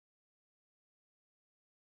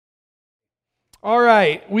All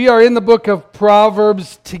right, we are in the book of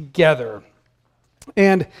Proverbs together.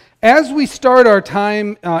 And as we start our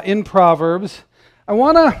time in Proverbs, I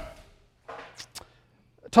want to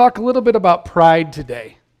talk a little bit about pride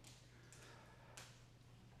today.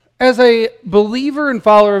 As a believer and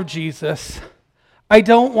follower of Jesus, I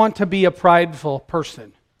don't want to be a prideful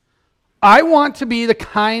person. I want to be the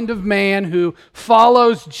kind of man who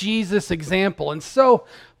follows Jesus' example. And so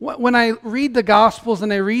when I read the Gospels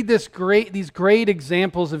and I read these great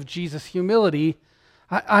examples of Jesus' humility,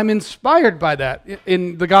 I'm inspired by that.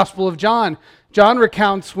 In the Gospel of John, John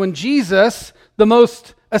recounts when Jesus, the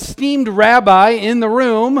most esteemed rabbi in the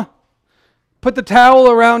room, put the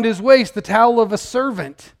towel around his waist, the towel of a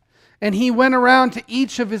servant. And he went around to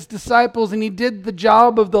each of his disciples and he did the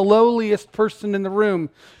job of the lowliest person in the room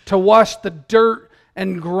to wash the dirt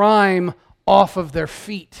and grime off of their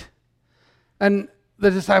feet. And the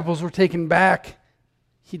disciples were taken back.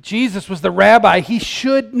 Jesus was the rabbi. He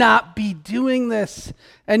should not be doing this.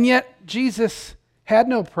 And yet Jesus had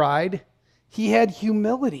no pride. He had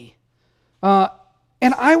humility. And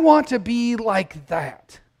I want to be like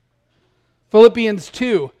that. Philippians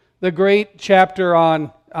 2, the great chapter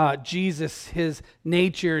on Jesus, his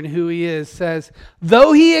nature and who he is, says,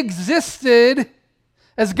 though he existed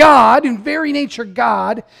as God, in very nature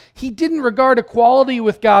God, he didn't regard equality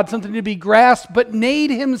with God something to be grasped, but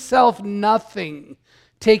made himself nothing,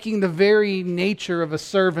 taking the very nature of a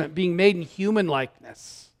servant, being made in human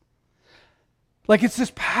likeness. Like it's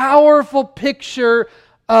this powerful picture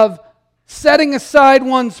of setting aside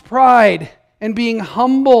one's pride and being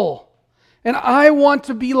humble. And I want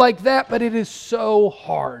to be like that, but it is so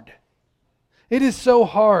hard. It is so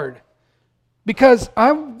hard. Because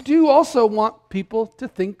I do also want people to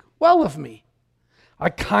think well of me. I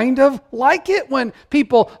kind of like it when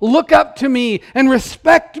people look up to me and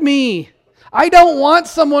respect me. I don't want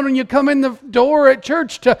someone when you come in the door at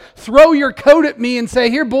church to throw your coat at me and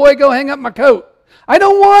say, here boy, go hang up my coat. I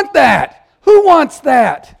don't want that. Who wants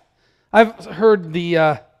that? I've heard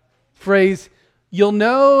the phrase, you'll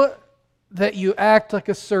know that you act like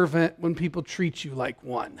a servant when people treat you like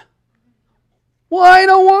one. Well, I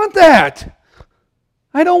don't want that.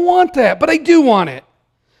 I don't want that, but I do want it.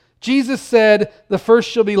 Jesus said, the first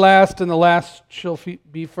shall be last and the last shall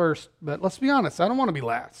be first. But let's be honest, I don't want to be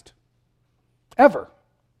last. Ever.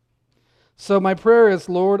 So my prayer is,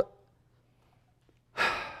 Lord,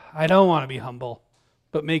 I don't want to be humble,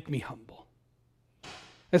 but make me humble.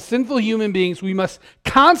 As sinful human beings, we must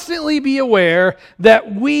constantly be aware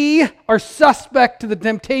that we are suspect to the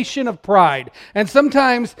temptation of pride. And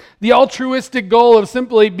sometimes the altruistic goal of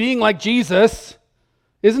simply being like Jesus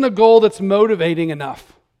isn't a goal that's motivating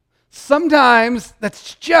enough. Sometimes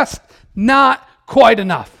that's just not quite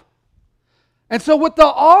enough. And so what the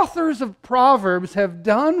authors of Proverbs have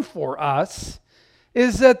done for us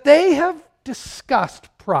is that they have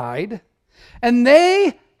discussed pride, and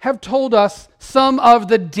they have told us some of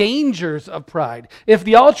the dangers of pride. If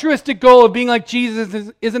the altruistic goal of being like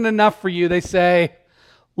Jesus isn't enough for you, they say,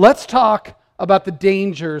 let's talk about the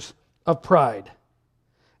dangers of pride.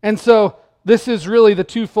 And so this is really the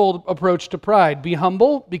twofold approach to pride. Be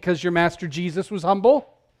humble because your master Jesus was humble.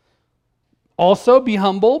 Also be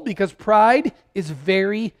humble because pride is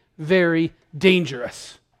very, very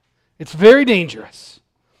dangerous. It's very dangerous.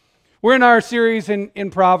 We're in our series in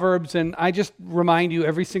Proverbs, and I just remind you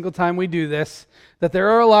every single time we do this that there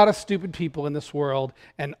are a lot of stupid people in this world,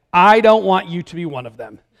 and I don't want you to be one of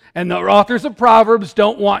them. And the authors of Proverbs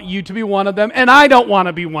don't want you to be one of them, and I don't want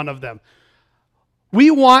to be one of them. We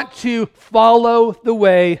want to follow the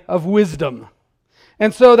way of wisdom.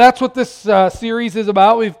 And so that's what this series is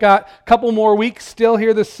about. We've got a couple more weeks still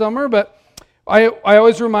here this summer, but I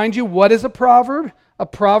always remind you, what is a proverb? A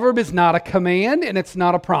proverb is not a command and it's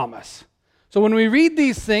not a promise. So when we read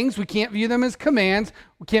these things, we can't view them as commands.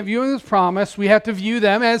 We can't view them as promise. We have to view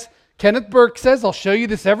them as Kenneth Burke says, I'll show you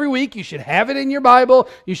this every week. You should have it in your Bible.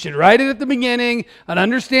 You should write it at the beginning, an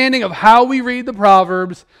understanding of how we read the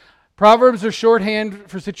Proverbs. Proverbs are shorthand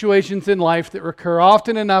for situations in life that recur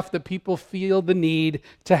often enough that people feel the need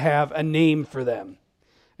to have a name for them.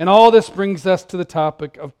 And all this brings us to the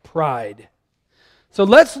topic of pride. So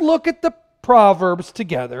let's look at the Proverbs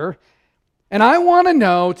together, and I want to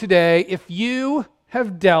know today if you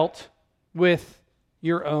have dealt with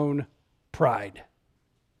your own pride.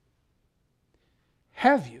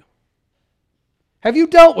 Have you? Have you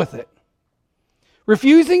dealt with it?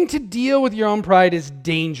 Refusing to deal with your own pride is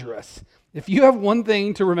dangerous. If you have one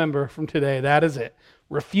thing to remember from today, that is it.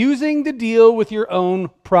 Refusing to deal with your own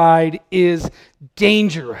pride is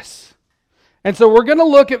dangerous. And so we're going to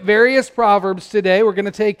look at various Proverbs today. We're going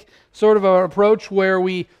to take sort of an approach where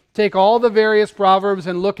we take all the various Proverbs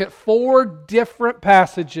and look at 4 different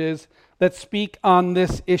passages that speak on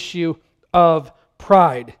this issue of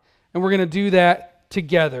pride. And we're going to do that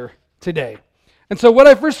together today. And so what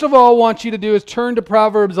I first of all want you to do is turn to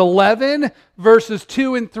Proverbs 11, verses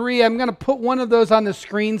 2 and 3. I'm going to put one of those on the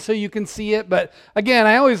screen so you can see it. But again,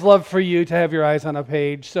 I always love for you to have your eyes on a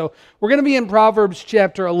page. So we're going to be in Proverbs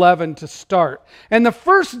chapter 11 to start. And the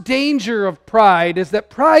first danger of pride is that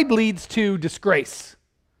pride leads to disgrace.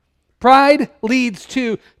 Pride leads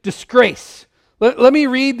to disgrace. Let me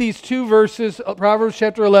read these 2 verses, Proverbs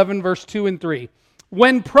chapter 11, verse 2 and 3.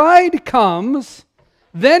 When pride comes,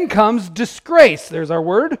 then comes disgrace. There's our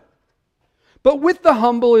word. But with the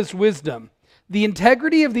humble is wisdom. The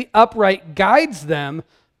integrity of the upright guides them,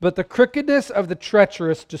 but the crookedness of the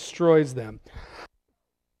treacherous destroys them.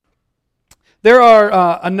 There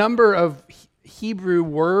are a number of Hebrew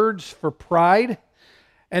words for pride,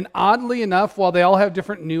 and oddly enough, while they all have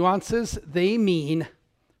different nuances, they mean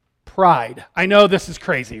pride. I know this is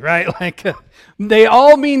crazy, right? They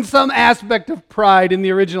all mean some aspect of pride in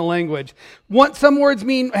the original language. Some words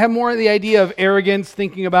have more of the idea of arrogance,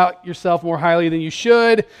 thinking about yourself more highly than you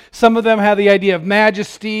should. Some of them have the idea of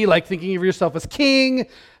majesty, like thinking of yourself as king.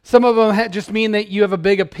 Some of them just mean that you have a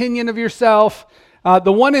big opinion of yourself.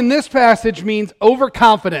 The one in this passage means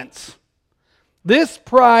overconfidence. This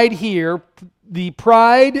pride here, the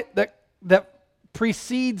pride that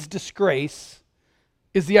precedes disgrace,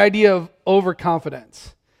 is the idea of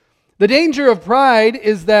overconfidence. The danger of pride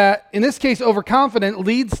is that, in this case, overconfident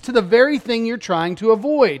leads to the very thing you're trying to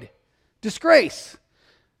avoid, disgrace.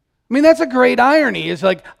 I mean, that's a great irony. It's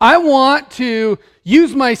like, I want to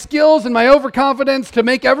use my skills and my overconfidence to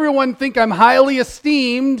make everyone think I'm highly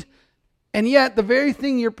esteemed, and yet the very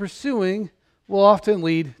thing you're pursuing will often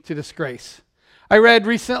lead to disgrace. I read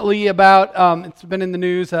recently about, it's been in the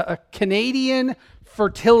news, a Canadian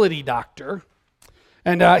fertility doctor.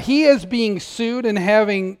 And he is being sued and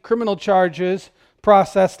having criminal charges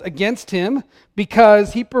processed against him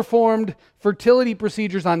because he performed fertility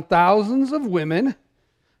procedures on thousands of women.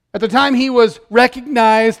 At the time, he was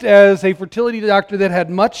recognized as a fertility doctor that had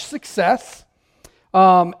much success.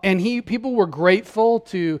 And people were grateful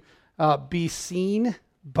to be seen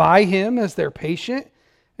by him as their patient.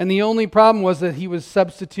 And the only problem was that he was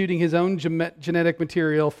substituting his own genetic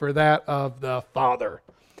material for that of the father.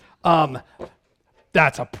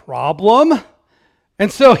 That's a problem. And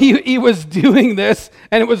so he was doing this,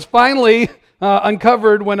 and it was finally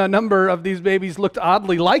uncovered when a number of these babies looked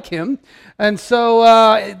oddly like him. And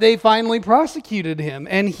so they finally prosecuted him,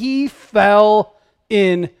 and he fell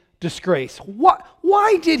in disgrace.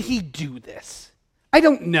 Why did he do this? I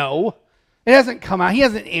don't know. It hasn't come out. He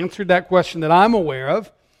hasn't answered that question that I'm aware of,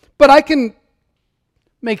 but I can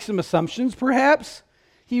make some assumptions. Perhaps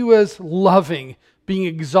he was loving being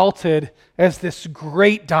exalted as this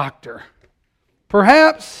great doctor.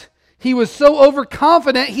 Perhaps he was so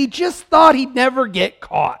overconfident he just thought he'd never get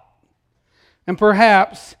caught. And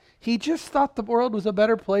perhaps he just thought the world was a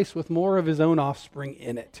better place with more of his own offspring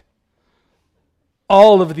in it.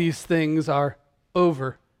 All of these things are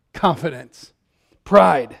overconfidence,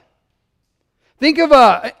 pride. Think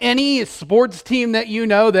of any sports team that you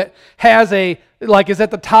know that has is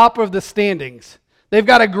at the top of the standings. They've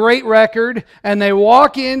got a great record, and they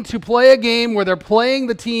walk in to play a game where they're playing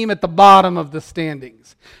the team at the bottom of the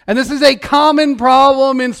standings. And this is a common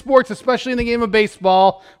problem in sports, especially in the game of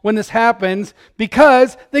baseball, when this happens,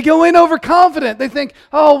 because they go in overconfident. They think,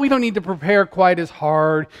 oh, we don't need to prepare quite as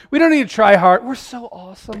hard. We don't need to try hard. We're so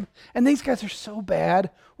awesome, and these guys are so bad.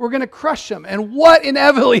 We're going to crush them. And what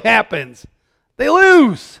inevitably happens? They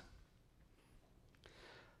lose.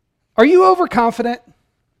 Are you overconfident?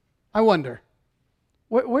 I wonder.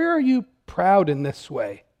 Where are you proud in this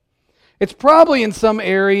way? It's probably in some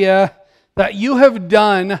area that you have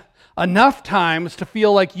done enough times to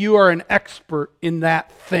feel like you are an expert in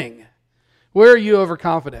that thing. Where are you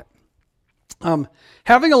overconfident?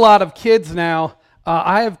 Having a lot of kids now,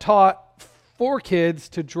 I have taught 4 kids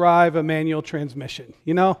to drive a manual transmission,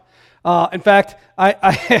 In fact,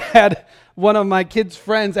 I had one of my kids'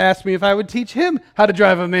 friends ask me if I would teach him how to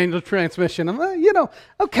drive a manual transmission. I'm like,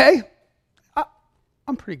 okay.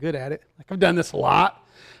 I'm pretty good at it. I've done this a lot.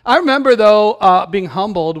 I remember, though, being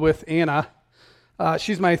humbled with Anna.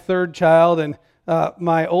 She's my 3rd child, and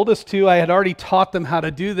my oldest 2, I had already taught them how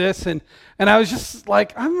to do this, and I was just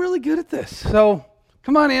like, I'm really good at this. So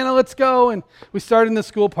come on, Anna, let's go. And we started in the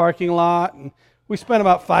school parking lot, and we spent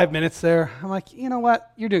about 5 minutes there. I'm like, you know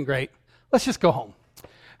what? You're doing great. Let's just go home.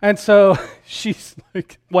 And so she's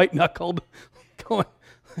like white-knuckled, going,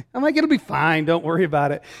 I'm like, it'll be fine. Don't worry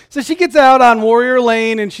about it. So she gets out on Warrior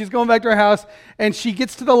Lane, and she's going back to her house, and she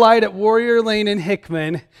gets to the light at Warrior Lane in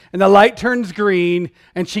Hickman, and the light turns green,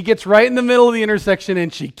 and she gets right in the middle of the intersection,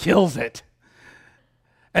 and she kills it.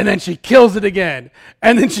 And then she kills it again.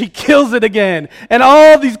 And then she kills it again. And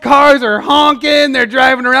all these cars are honking. They're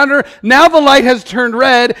driving around her. Now the light has turned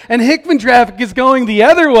red, and Hickman traffic is going the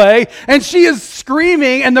other way. And she is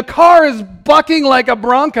screaming, and the car is bucking like a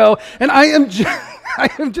Bronco. And I am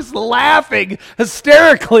just laughing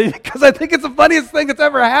hysterically because I think it's the funniest thing that's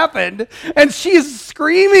ever happened. And she is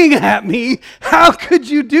screaming at me, "How could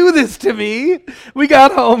you do this to me?" We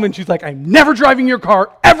got home, and she's like, "I'm never driving your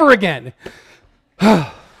car ever again."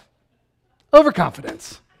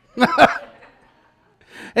 Overconfidence.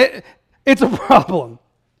 It's a problem.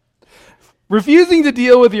 Refusing to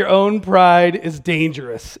deal with your own pride is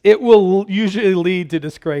dangerous. It will usually lead to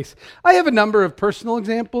disgrace. I have a number of personal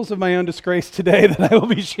examples of my own disgrace today that I will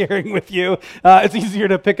be sharing with you. It's easier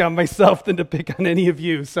to pick on myself than to pick on any of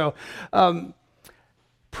you. So,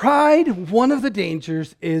 pride, one of the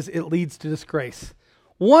dangers is it leads to disgrace.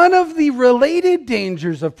 One of the related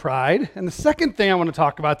dangers of pride, and the second thing I want to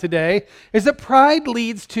talk about today, is that pride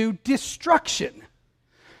leads to destruction.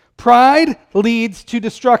 Pride leads to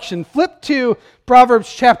destruction. Flip to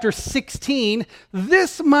Proverbs chapter 16.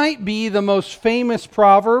 This might be the most famous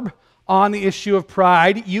proverb on the issue of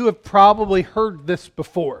pride. You have probably heard this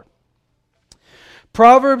before.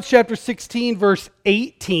 Proverbs chapter 16, verse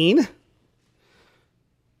 18.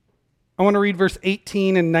 I want to read verse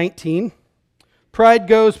 18 and 19. Pride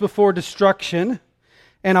goes before destruction,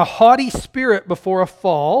 and a haughty spirit before a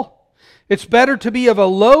fall. It's better to be of a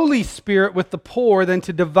lowly spirit with the poor than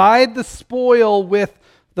to divide the spoil with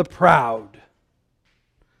the proud.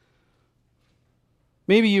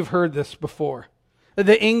 Maybe you've heard this before.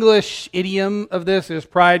 The English idiom of this is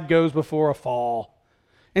pride goes before a fall.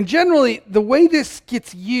 And generally, the way this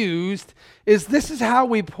gets used is this is how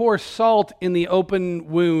we pour salt in the open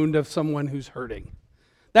wound of someone who's hurting.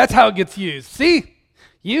 That's how it gets used. See,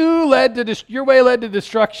 your way led to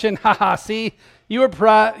destruction. Ha ha. See, you were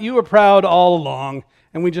proud all along,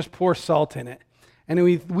 and we just pour salt in it, and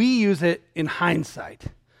we use it in hindsight.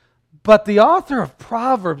 But the author of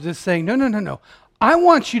Proverbs is saying, no. I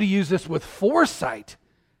want you to use this with foresight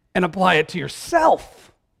and apply it to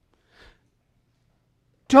yourself.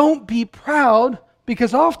 Don't be proud,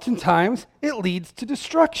 because oftentimes it leads to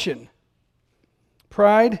destruction.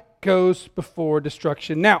 Pride goes before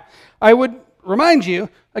destruction. Now, I would remind you,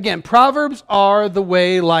 again, Proverbs are the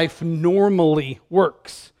way life normally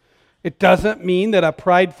works. It doesn't mean that a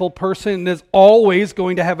prideful person is always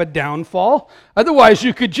going to have a downfall. Otherwise,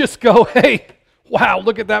 you could just go, "Hey, wow,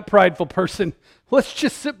 look at that prideful person. Let's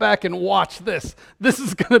just sit back and watch this. This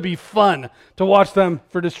is going to be fun to watch them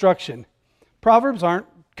for destruction." Proverbs aren't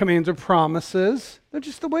commands or promises. They're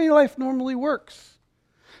just the way life normally works.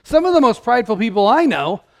 Some of the most prideful people I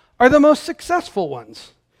know are the most successful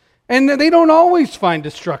ones. And they don't always find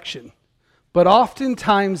destruction, but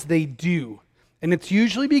oftentimes they do. And it's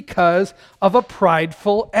usually because of a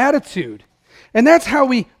prideful attitude. And that's how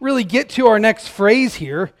we really get to our next phrase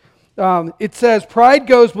here. It says, pride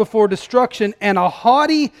goes before destruction and a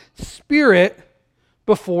haughty spirit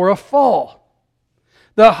before a fall.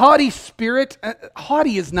 The haughty spirit,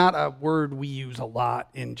 haughty is not a word we use a lot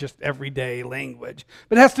in just everyday language,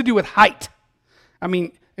 but it has to do with height. I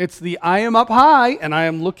mean, it's the I am up high and I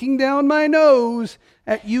am looking down my nose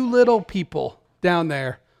at you little people down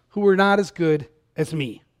there who are not as good as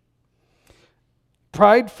me.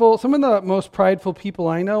 Prideful, some of the most prideful people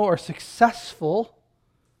I know are successful,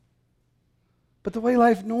 but the way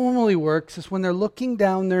life normally works is when they're looking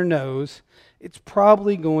down their nose, it's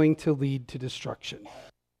probably going to lead to destruction.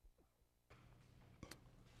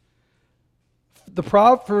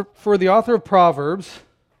 For the author of Proverbs,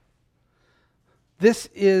 this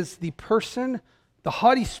is the person, the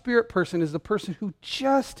haughty spirit person is the person who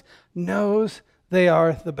just knows they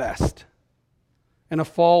are the best. And a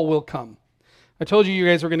fall will come. I told you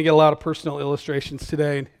guys were going to get a lot of personal illustrations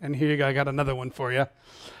today, and here you go, I got another one for you.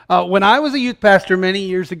 When I was a youth pastor many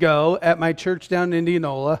years ago at my church down in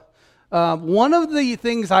Indianola, one of the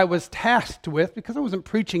things I was tasked with, because I wasn't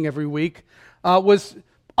preaching every week, was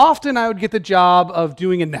often I would get the job of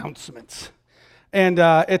doing announcements. And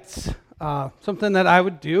it's something that I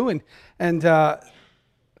would do. And a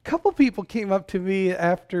couple people came up to me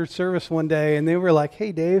after service one day, and they were like,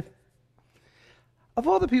 "Hey, Dave, of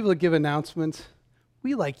all the people that give announcements,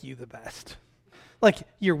 we like you the best. Like,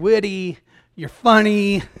 you're witty, you're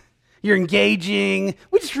funny, you're engaging.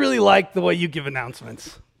 We just really like the way you give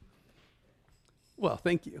announcements." Well,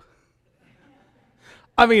 thank you.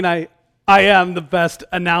 I mean, I I am the best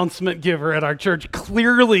announcement giver at our church.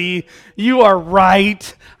 Clearly, you are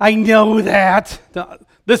right. I know that.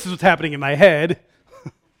 This is what's happening in my head.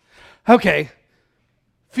 Okay.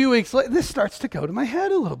 A few weeks later, this starts to go to my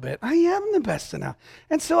head a little bit. I am the best now.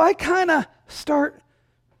 And so I kind of start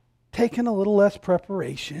taking a little less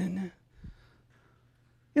preparation.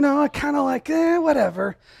 I kind of like,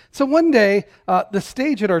 whatever. So one day, the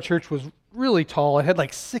stage at our church was really tall. It had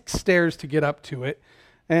like 6 stairs to get up to it.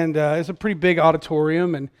 And it was a pretty big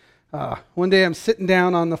auditorium. And one day I'm sitting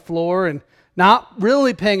down on the floor and not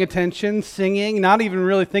really paying attention, singing, not even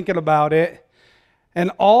really thinking about it. And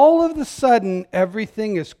all of a sudden,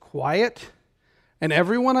 everything is quiet, and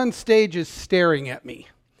everyone on stage is staring at me.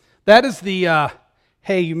 That is the,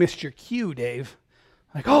 hey, you missed your cue, Dave.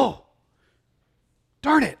 Like, oh,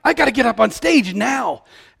 darn it, I got to get up on stage now.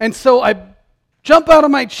 And so I jump out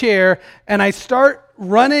of my chair, and I start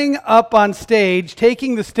running up on stage,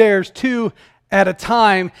 taking the stairs 2 at a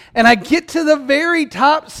time, and I get to the very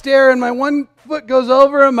top stair, and my one foot goes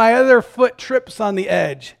over, and my other foot trips on the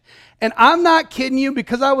edge. And I'm not kidding you,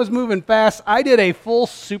 because I was moving fast, I did a full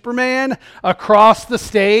Superman across the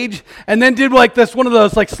stage and then did like this, one of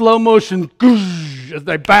those like slow motion as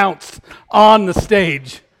I bounced on the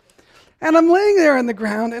stage. And I'm laying there on the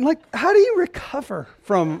ground and like, how do you recover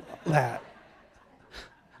from that?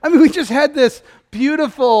 I mean, we just had this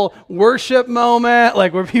beautiful worship moment,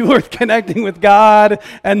 like where people are connecting with God,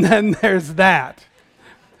 and then there's that.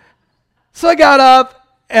 So I got up,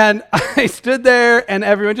 and I stood there, and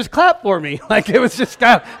everyone just clapped for me. Like it was just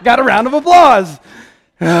got a round of applause.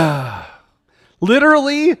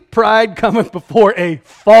 Literally, pride cometh before a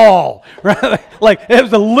fall. Right? Like it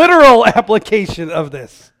was a literal application of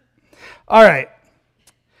this. All right.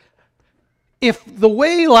 If the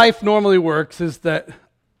way life normally works is that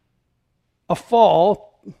a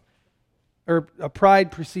fall, or a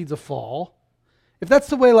pride precedes a fall, if that's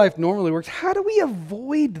the way life normally works, how do we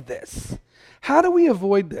avoid this? How do we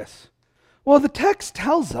avoid this? Well, the text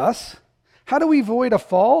tells us, how do we avoid a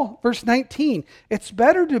fall? Verse 19, it's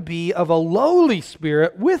better to be of a lowly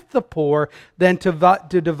spirit with the poor than to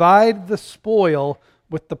divide the spoil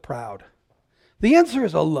with the proud. The answer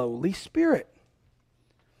is a lowly spirit.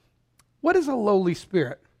 What is a lowly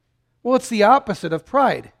spirit? Well, it's the opposite of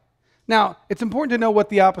pride. Now, it's important to know what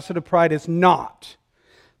the opposite of pride is not.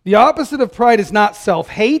 The opposite of pride is not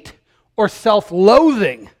self-hate or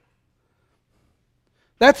self-loathing.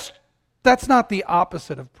 That's not the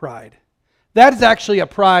opposite of pride. That is actually a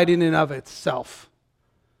pride in and of itself.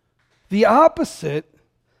 The opposite,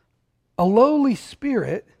 a lowly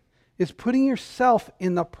spirit, is putting yourself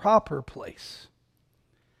in the proper place.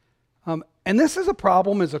 And this is a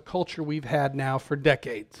problem as a culture we've had now for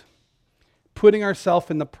decades. Putting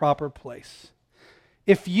ourselves in the proper place.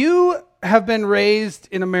 If you have been raised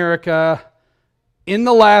in America in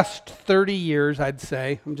the last 30 years, I'd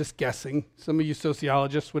say, I'm just guessing, some of you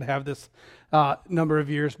sociologists would have this number of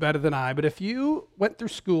years better than I, but if you went through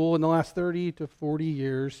school in the last 30 to 40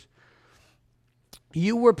 years,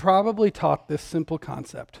 you were probably taught this simple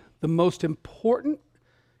concept. The most important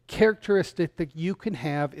characteristic that you can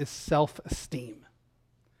have is self-esteem.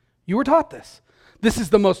 You were taught this. This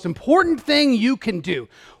is the most important thing you can do.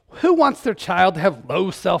 Who wants their child to have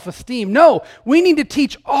low self-esteem? No, we need to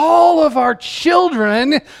teach all of our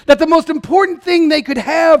children that the most important thing they could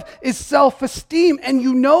have is self-esteem. And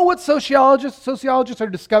you know what sociologists are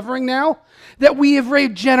discovering now? That we have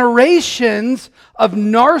raised generations of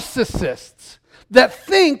narcissists that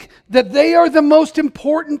think that they are the most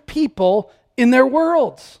important people in their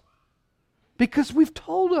worlds. Because we've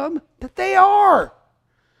told them that they are.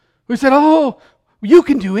 We said, oh, you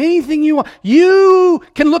can do anything you want. You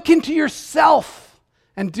can look into yourself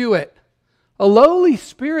and do it. A lowly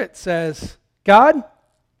spirit says, God,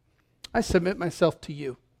 I submit myself to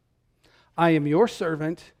you. I am your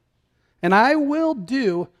servant, and I will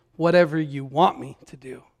do whatever you want me to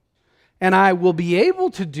do. And I will be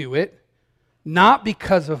able to do it not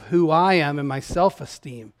because of who I am and my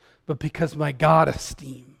self-esteem, but because of my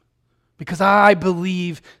God-esteem. Because I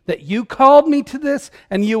believe that you called me to this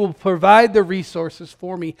and you will provide the resources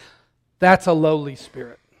for me. That's a lowly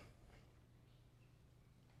spirit.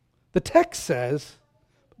 The text says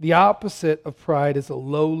the opposite of pride is a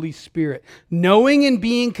lowly spirit. Knowing and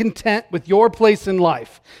being content with your place in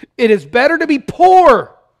life. It is better to be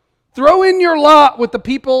poor. Throw in your lot with the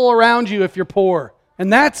people around you if you're poor.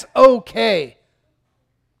 And that's okay.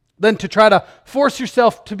 Than to try to force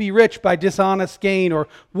yourself to be rich by dishonest gain or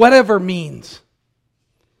whatever means.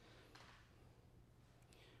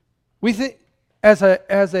 We think as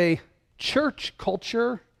a church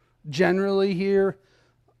culture, generally here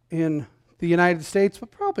in the United States,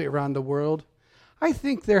 but probably around the world, I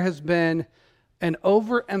think there has been an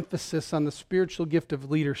overemphasis on the spiritual gift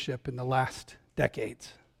of leadership in the last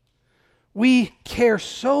decades. We care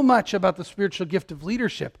so much about the spiritual gift of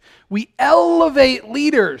leadership. We elevate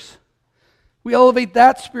leaders. We elevate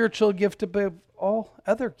that spiritual gift above all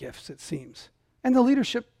other gifts, it seems. And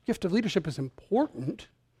the gift of leadership is important,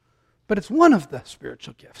 but it's one of the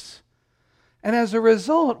spiritual gifts. And as a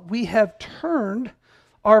result, we have turned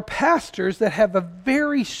our pastors that have a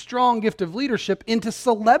very strong gift of leadership into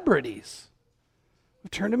celebrities.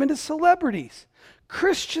 We've turned them into celebrities.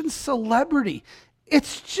 Christian celebrity.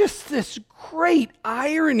 It's just this great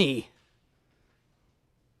irony.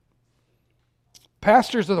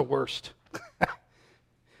 Pastors are the worst.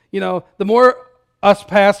 The more us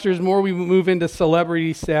pastors, more we move into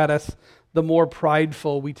celebrity status, the more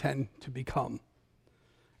prideful we tend to become.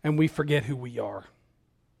 And we forget who we are.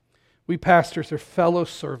 We pastors are fellow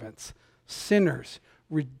servants, sinners,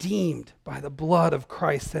 redeemed by the blood of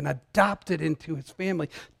Christ and adopted into his family,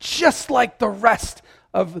 just like the rest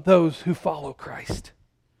of those who follow Christ.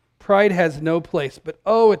 Pride has no place, but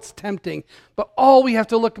it's tempting. But all we have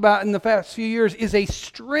to look about in the past few years is a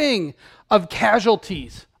string of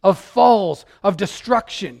casualties, of falls, of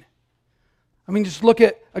destruction. I mean, just look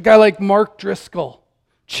at a guy like Mark Driscoll,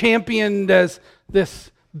 championed as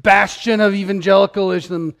this bastion of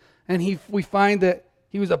evangelicalism, and we find that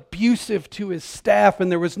he was abusive to his staff,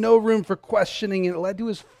 and there was no room for questioning, and it led to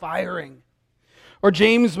his firing. Or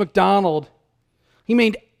James MacDonald, he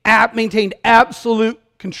maintained absolute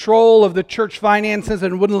control of the church finances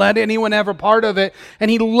and wouldn't let anyone have a part of it, and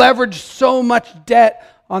he leveraged so much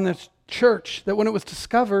debt on the church that when it was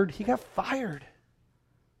discovered, he got fired.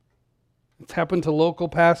 It's happened to local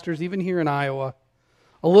pastors, even here in Iowa.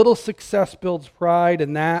 A little success builds pride,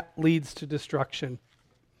 and that leads to destruction.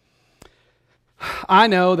 I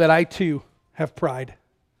know that I too have pride.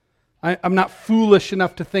 I'm not foolish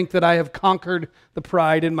enough to think that I have conquered the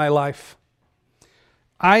pride in my life.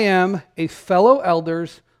 I am a fellow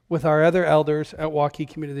elders with our other elders at Waukee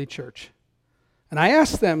Community Church. And I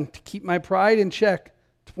ask them to keep my pride in check,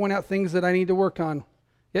 to point out things that I need to work on.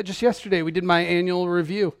 Yet just yesterday we did my annual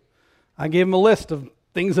review. I gave them a list of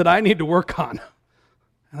things that I need to work on.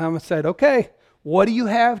 And I said, okay, what do you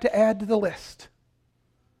have to add to the list?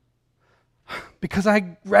 Because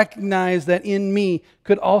I recognize that in me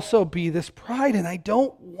could also be this pride, and I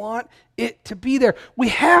don't want it to be there. We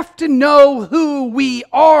have to know who we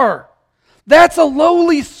are. That's a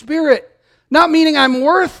lowly spirit. Not meaning I'm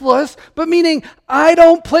worthless, but meaning I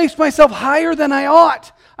don't place myself higher than I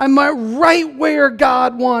ought. I'm right where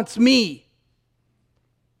God wants me.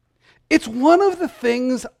 It's one of the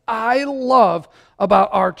things I love about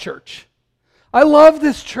our church. I love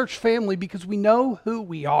this church family because we know who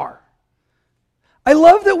we are. I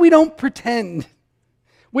love that we don't pretend.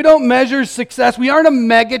 We don't measure success. We aren't a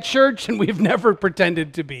mega church, and we've never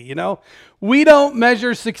pretended to be, We don't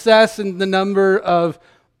measure success in the number of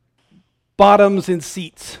bottoms in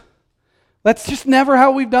seats. That's just never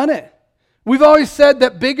how we've done it. We've always said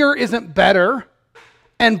that bigger isn't better,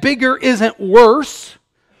 and bigger isn't worse.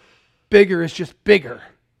 Bigger is just bigger.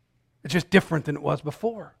 It's just different than it was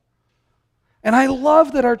before. And I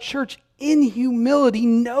love that our church, in humility,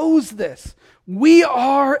 knows this. We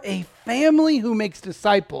are a family who makes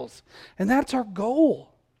disciples, and that's our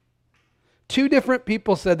goal. 2 different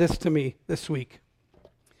people said this to me this week.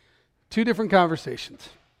 2 different conversations.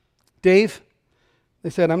 Dave,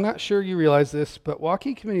 they said, I'm not sure you realize this, but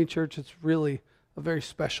Waukee Community Church is really a very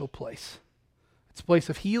special place. It's a place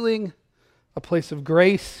of healing, a place of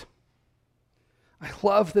grace. I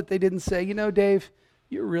love that they didn't say, Dave,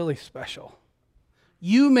 you're really special.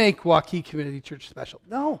 You make Waukee Community Church special.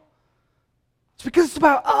 No. It's because it's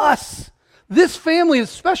about us. This family is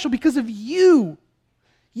special because of you.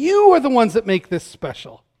 You are the ones that make this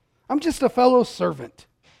special. I'm just a fellow servant.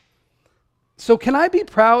 So can I be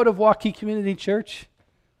proud of Waukee Community Church?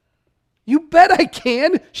 You bet I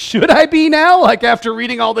can. Should I be now, after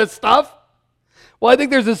reading all this stuff? Well, I think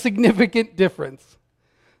there's a significant difference.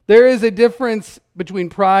 There is a difference between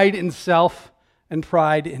pride in self and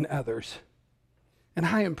pride in others. And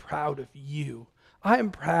I am proud of you. I am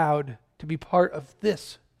proud to be part of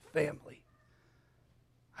this family.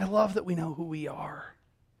 I love that we know who we are.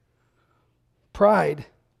 Pride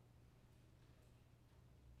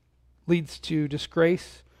leads to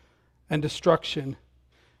disgrace and destruction,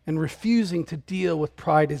 and refusing to deal with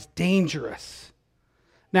pride is dangerous.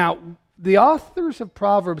 Now, the authors of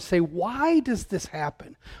Proverbs say, why does this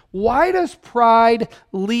happen? Why does pride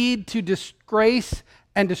lead to disgrace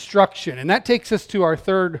and destruction? And that takes us to our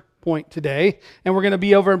third point today, and we're going to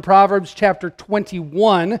be over in Proverbs chapter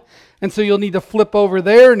 21, and so you'll need to flip over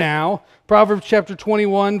there now. Proverbs chapter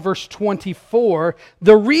 21, verse 24.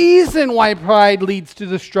 The reason why pride leads to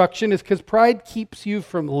destruction is because pride keeps you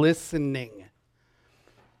from listening.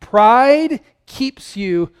 Pride keeps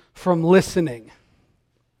you from listening.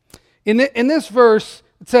 In this verse,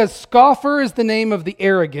 it says, scoffer is the name of the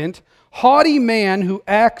arrogant, haughty man who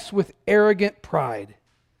acts with arrogant pride.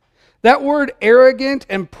 That word arrogant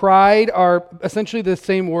and pride are essentially the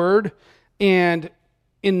same word, and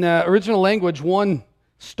in the original language, one's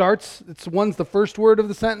the first word of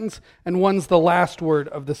the sentence, and one's the last word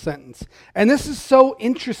of the sentence. And this is so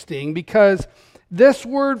interesting because this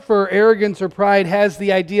word for arrogance or pride has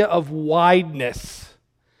the idea of wideness.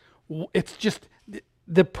 It's just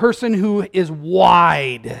the person who is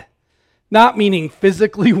wide, not meaning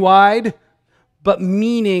physically wide, but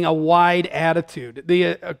meaning a wide attitude.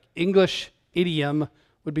 The English idiom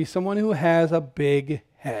would be someone who has a big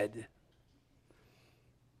head.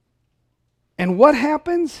 And what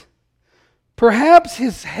happens? Perhaps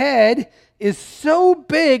his head is so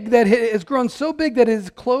big that it has grown so big that it has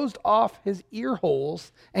closed off his ear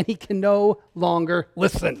holes and he can no longer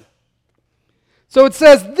listen. So it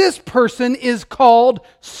says this person is called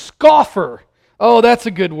scoffer. Oh, that's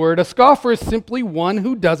a good word. A scoffer is simply one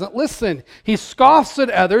who doesn't listen. He scoffs at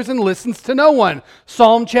others and listens to no one.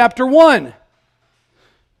 Psalm chapter 1.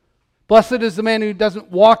 Blessed is the man who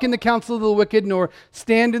doesn't walk in the counsel of the wicked, nor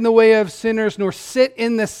stand in the way of sinners, nor sit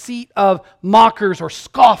in the seat of mockers or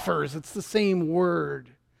scoffers. It's the same word.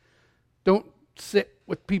 Don't sit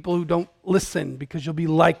with people who don't listen because you'll be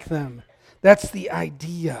like them. That's the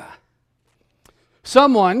idea.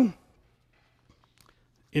 Someone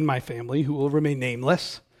in my family, who will remain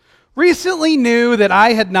nameless, recently knew that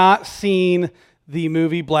I had not seen the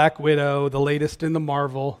movie Black Widow, the latest in the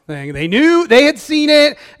Marvel thing. They knew they had seen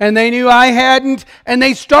it, and they knew I hadn't, and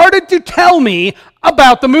they started to tell me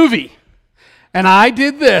about the movie. And I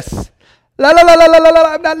did this. La la la la la la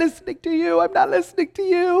la, I'm not listening to you, I'm not listening to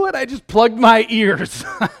you. And I just plugged my ears.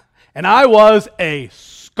 And I was a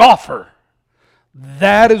scoffer.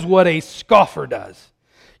 That is what a scoffer does.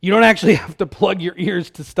 You don't actually have to plug your ears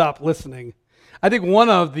to stop listening. I think one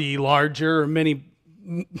of the larger,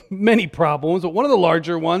 many problems, but one of the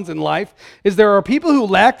larger ones in life is there are people who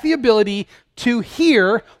lack the ability to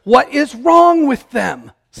hear what is wrong with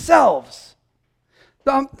themselves.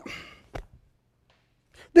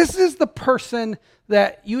 This is the person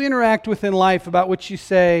that you interact with in life about which you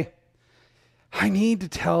say, I need to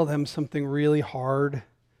tell them something really hard,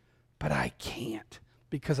 but I can't,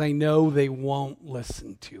 because I know they won't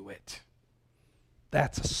listen to it.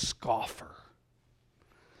 That's a scoffer.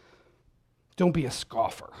 Don't be a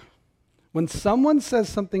scoffer. When someone says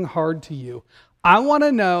something hard to you, I want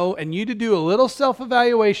to know, and you to do a little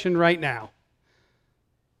self-evaluation right now.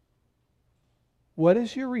 What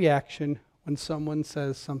is your reaction when someone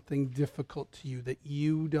says something difficult to you that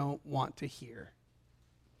you don't want to hear?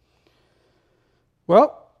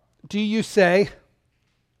 Well, do you say,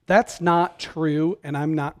 that's not true, and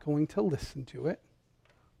I'm not going to listen to it?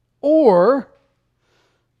 Or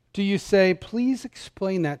do you say, please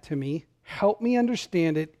explain that to me, help me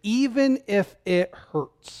understand it, even if it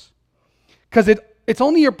hurts? Because it's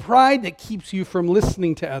only your pride that keeps you from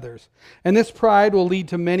listening to others. And this pride will lead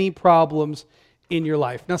to many problems in your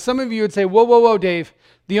life. Now, some of you would say, whoa, Dave,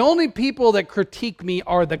 the only people that critique me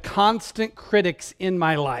are the constant critics in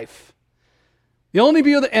my life. The only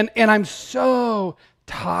people that, and I'm so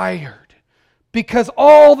tired because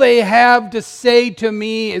all they have to say to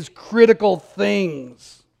me is critical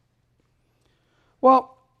things.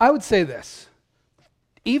 Well, I would say this.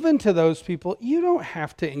 Even to those people, you don't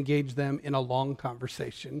have to engage them in a long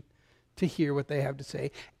conversation to hear what they have to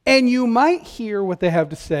say. And you might hear what they have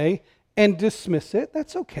to say and dismiss it.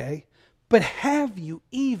 That's okay. But have you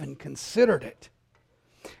even considered it?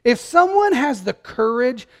 If someone has the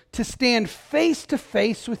courage to stand face to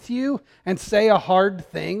face with you and say a hard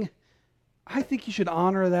thing, I think you should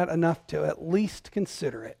honor that enough to at least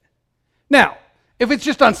consider it. Now, if it's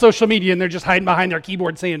just on social media and they're just hiding behind their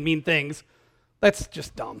keyboard saying mean things, that's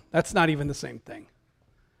just dumb. That's not even the same thing.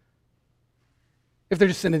 If they're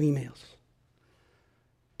just sending emails.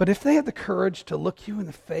 But if they have the courage to look you in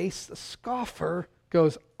the face, the scoffer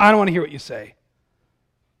goes, I don't want to hear what you say.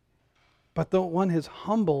 But the one who's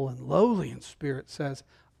humble and lowly in spirit says,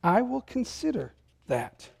 I will consider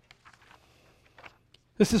that.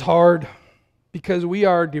 This is hard because we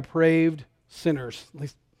are depraved sinners. At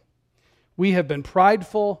least we have been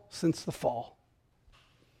prideful since the fall.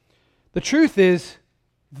 The truth is,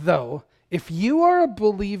 though, If you are a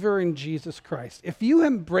believer in Jesus Christ, if you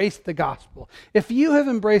embrace the gospel, if you have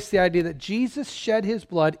embraced the idea that Jesus shed his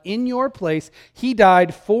blood in your place, he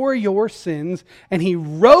died for your sins, and he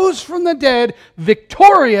rose from the dead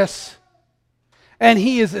victorious, and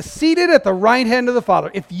he is seated at the right hand of the Father.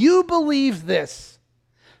 If you believe this,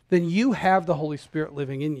 then you have the Holy Spirit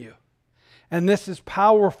living in you. And this is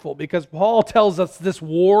powerful because Paul tells us this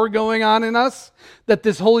war going on in us, that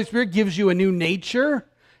this Holy Spirit gives you a new nature,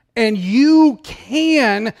 and you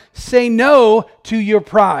can say no to your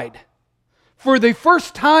pride. For the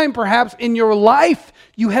first time, perhaps, in your life,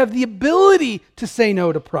 you have the ability to say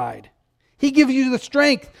no to pride. He gives you the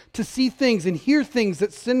strength to see things and hear things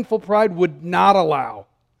that sinful pride would not allow.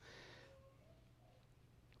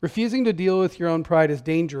 Refusing to deal with your own pride is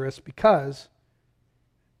dangerous because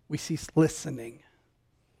we cease listening.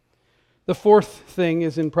 The fourth thing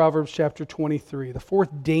is in Proverbs chapter 23. The fourth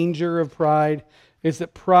danger of pride is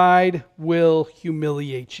that pride will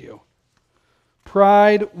humiliate you.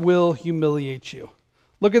 Pride will humiliate you.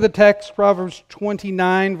 Look at the text, Proverbs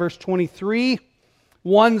 29, verse 23.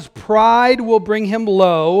 One's pride will bring him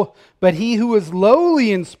low, but he who is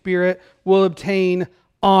lowly in spirit will obtain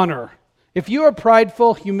honor. If you are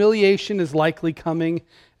prideful, humiliation is likely coming,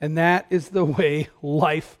 and that is the way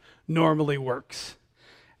life normally works.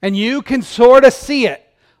 And you can sort of see it.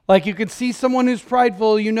 Like you can see someone who's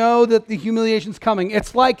prideful, you know that the humiliation's coming.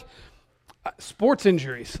 It's like sports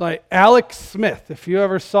injuries. Like Alex Smith, if you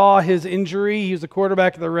ever saw his injury, he was a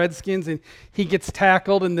quarterback of the Redskins, and he gets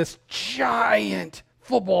tackled, and this giant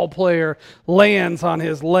football player lands on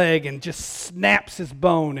his leg and just snaps his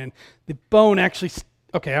bone. And the bone actually,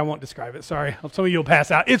 okay, I won't describe it, sorry. Some of you will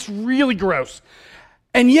pass out. It's really gross.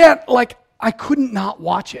 And yet, like, I couldn't not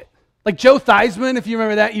watch it. Like Joe Theismann, if you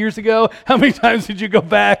remember that years ago, how many times did you go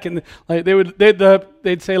back and like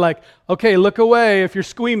they'd say like, okay, look away if you're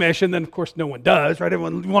squeamish, and then of course no one does, right?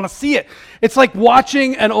 Everyone want to see it. It's like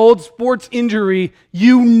watching an old sports injury.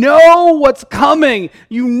 You know what's coming,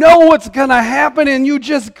 you know what's gonna happen, and you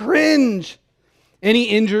just cringe. Any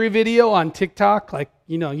injury video on TikTok, like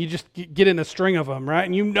you just get in a string of them, right?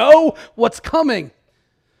 And you know what's coming.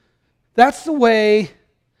 That's the way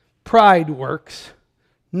pride works.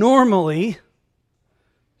 Normally,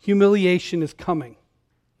 humiliation is coming.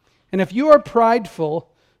 And if you are prideful,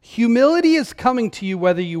 humility is coming to you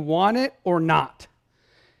whether you want it or not.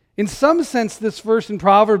 In some sense, this verse in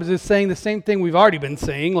Proverbs is saying the same thing we've already been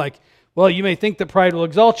saying, like, well, you may think that pride will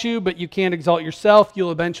exalt you, but you can't exalt yourself.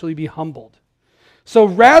 You'll eventually be humbled. So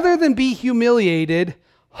rather than be humiliated,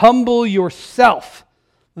 humble yourself.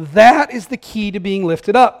 That is the key to being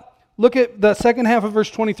lifted up. Look at the second half of verse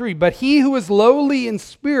 23. But he who is lowly in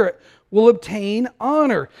spirit will obtain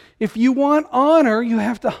honor. If you want honor, you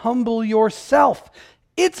have to humble yourself.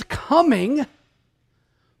 It's coming,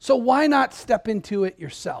 so why not step into it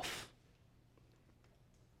yourself?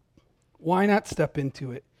 Why not step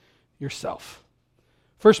into it yourself?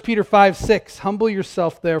 1 Peter 5:6, humble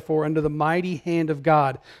yourself therefore under the mighty hand of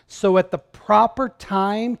God, so at the proper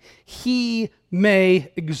time he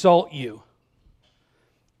may exalt you.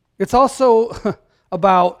 It's also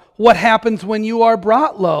about what happens when you are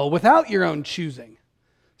brought low without your own choosing.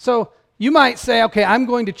 So you might say, okay, I'm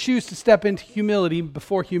going to choose to step into humility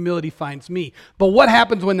before humility finds me. But what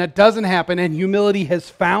happens when that doesn't happen and humility has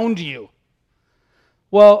found you?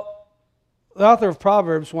 Well, the author of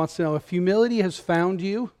Proverbs wants to know, if humility has found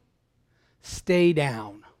you, stay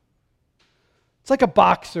down. It's like a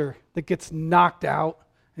boxer that gets knocked out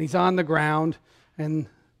and he's on the ground, and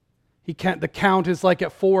the count is like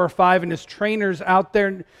at 4 or 5, and his trainer's out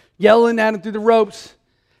there yelling at him through the ropes,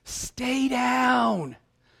 stay down.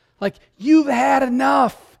 Like, you've had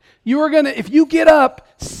enough. If you get up,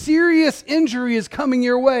 serious injury is coming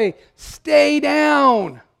your way. Stay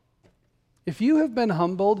down. If you have been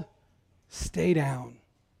humbled, stay down.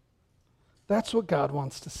 That's what God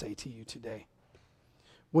wants to say to you today.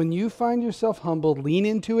 When you find yourself humbled, lean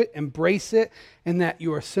into it, embrace it, and that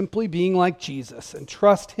you are simply being like Jesus, and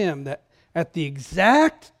trust him that at the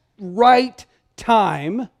exact right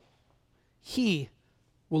time, he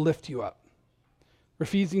will lift you up.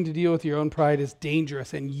 Refusing to deal with your own pride is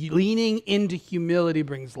dangerous, and leaning into humility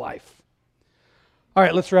brings life. All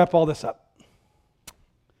right, let's wrap all this up.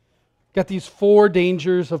 Got these 4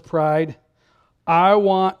 dangers of pride. I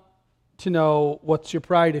want to know, what's your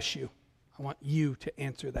pride issue? I want you to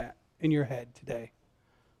answer that in your head today.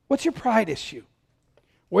 What's your pride issue?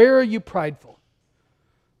 Where are you prideful?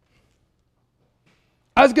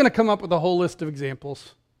 I was going to come up with a whole list of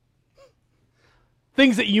examples.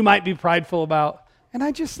 Things that you might be prideful about. And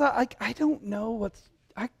I just thought, I don't know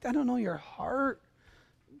I don't know your heart.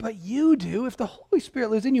 but you do. If the Holy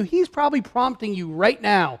Spirit lives in you, He's probably prompting you right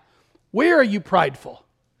now. Where are you prideful?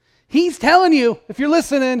 He's telling you, if you're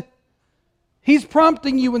listening, He's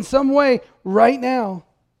prompting you in some way right now.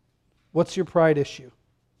 What's your pride issue?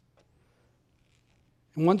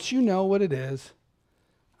 And once you know what it is,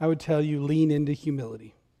 I would tell you, lean into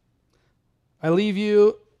humility. I leave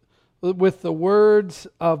you with the words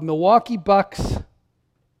of Milwaukee Bucks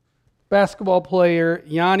basketball player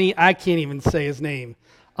Yanni, I can't even say his name,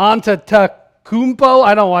 Antetokounmpo.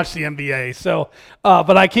 I don't watch the NBA,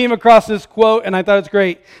 but I came across this quote and I thought it's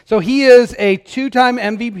great. So he is a 2-time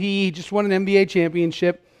MVP. He just won an NBA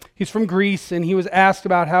championship. He's from Greece, and he was asked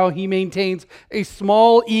about how he maintains a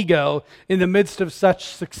small ego in the midst of such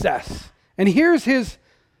success. And here's his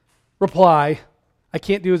reply. I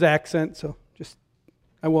can't do his accent, so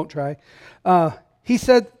I won't try. He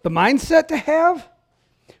said, the mindset to have,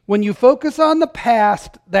 when you focus on the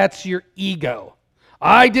past, that's your ego.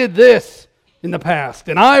 I did this in the past,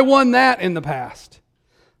 and I won that in the past.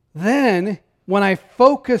 Then, when I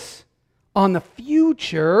focus on the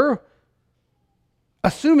future,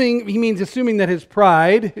 assuming that his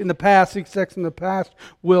pride in the past, success in the past,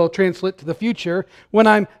 will translate to the future. When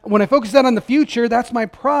I focus that on the future, that's my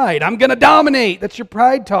pride. I'm going to dominate. That's your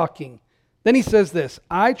pride talking. Then he says this,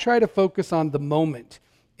 I try to focus on the moment,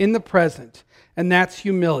 in the present, and that's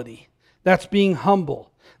humility. That's being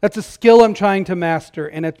humble. That's a skill I'm trying to master,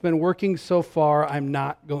 and it's been working so far, I'm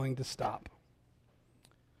not going to stop.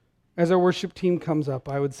 As our worship team comes up,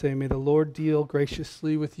 I would say, may the Lord deal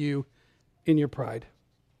graciously with you in your pride.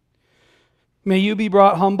 May you be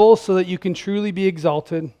brought humble so that you can truly be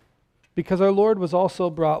exalted, because our Lord was also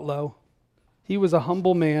brought low. He was a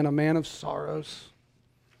humble man, a man of sorrows.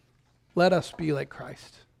 Let us be like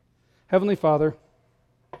Christ. Heavenly Father,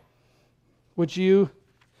 would you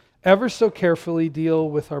ever so carefully deal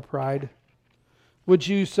with our pride? Would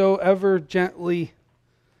you so ever gently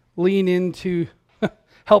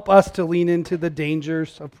help us to lean into the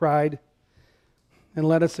dangers of pride? And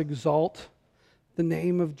let us exalt the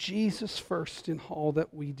name of Jesus first in all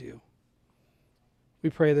that we do. We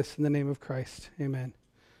pray this in the name of Christ. Amen.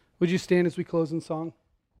 Would you stand as we close in song?